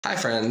Hi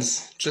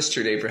friends, just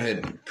your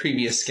neighborhood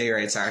previous gay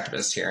rights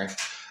activist here.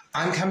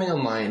 I'm coming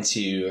online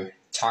to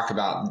talk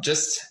about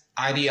just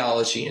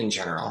ideology in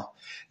general.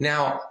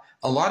 Now,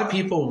 a lot of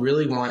people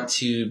really want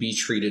to be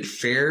treated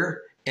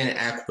fair and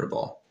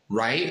equitable,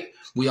 right?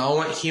 We all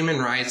want human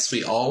rights.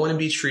 We all want to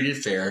be treated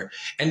fair.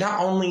 And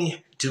not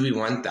only do we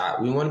want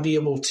that, we want to be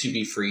able to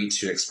be free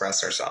to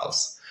express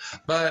ourselves.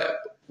 But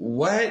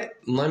what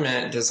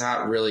limit does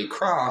that really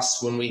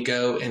cross when we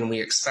go and we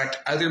expect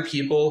other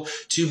people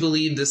to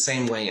believe the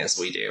same way as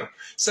we do?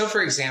 So,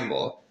 for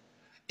example,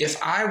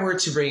 if I were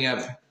to bring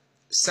up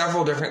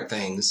several different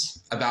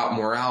things about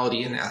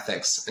morality and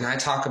ethics, and I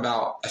talk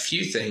about a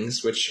few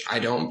things which I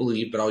don't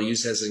believe, but I'll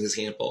use as an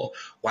example: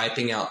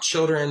 wiping out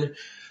children,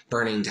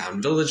 burning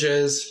down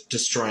villages,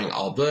 destroying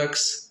all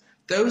books.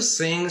 Those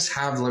things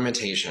have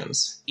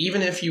limitations.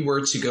 Even if you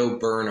were to go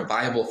burn a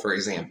Bible, for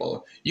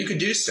example, you could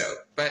do so.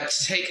 But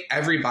to take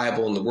every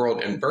Bible in the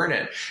world and burn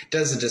it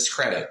does a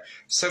discredit.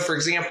 So, for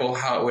example,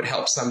 how it would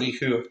help somebody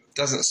who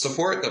doesn't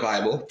support the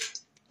Bible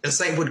is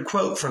they would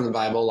quote from the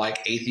Bible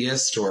like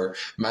atheists or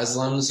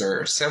Muslims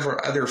or several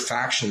other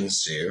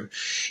factions do.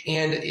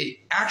 And it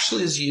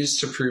actually is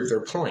used to prove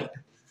their point.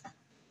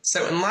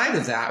 So in light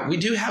of that, we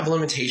do have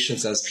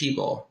limitations as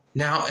people.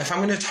 Now, if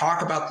I'm going to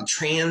talk about the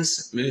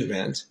trans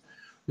movement,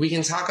 we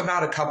can talk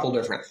about a couple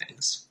different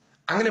things.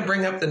 I'm going to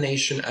bring up the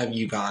nation of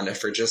Uganda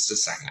for just a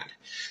second.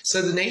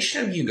 So the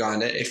nation of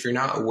Uganda, if you're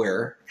not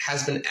aware,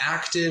 has been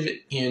active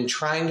in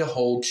trying to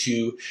hold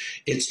to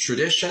its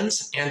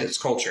traditions and its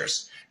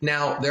cultures.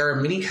 Now, there are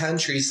many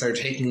countries that are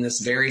taking this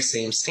very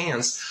same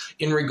stance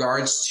in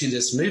regards to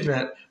this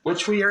movement,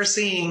 which we are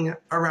seeing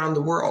around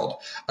the world,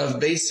 of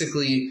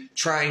basically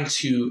trying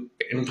to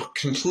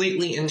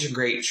completely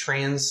integrate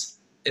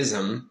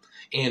transism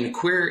and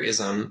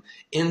queerism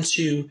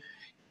into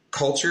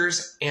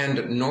cultures and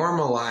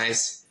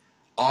normalize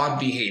odd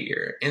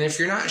behavior. And if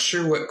you're not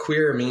sure what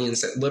queer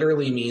means, it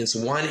literally means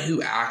one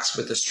who acts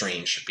with a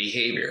strange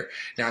behavior.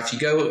 Now, if you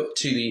go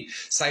to the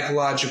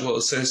Psychological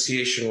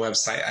Association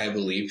website, I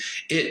believe,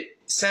 it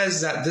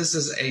says that this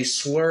is a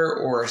slur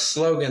or a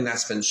slogan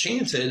that's been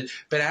chanted,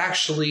 but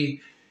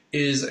actually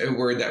is a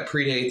word that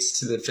predates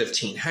to the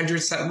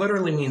 1500s. That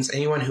literally means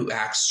anyone who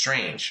acts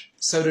strange.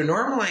 So to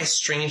normalize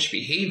strange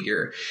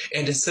behavior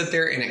and to sit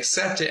there and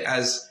accept it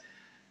as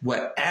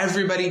what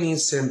everybody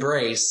needs to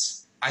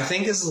embrace, I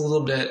think is a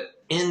little bit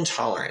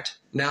intolerant.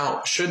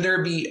 Now, should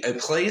there be a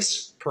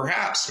place?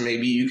 Perhaps.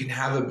 Maybe you can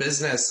have a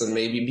business and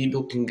maybe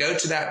people can go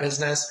to that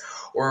business,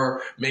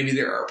 or maybe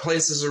there are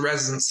places or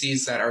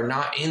residencies that are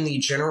not in the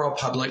general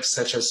public,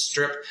 such as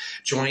strip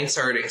joints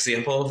are an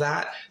example of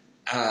that.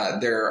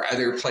 There are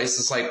other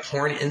places like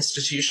porn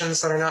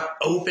institutions that are not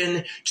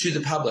open to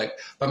the public.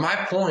 But my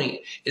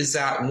point is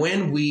that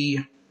when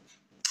we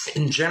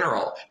in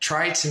general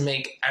try to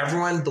make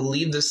everyone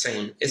believe the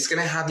same, it's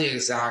going to have the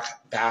exact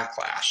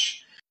backlash.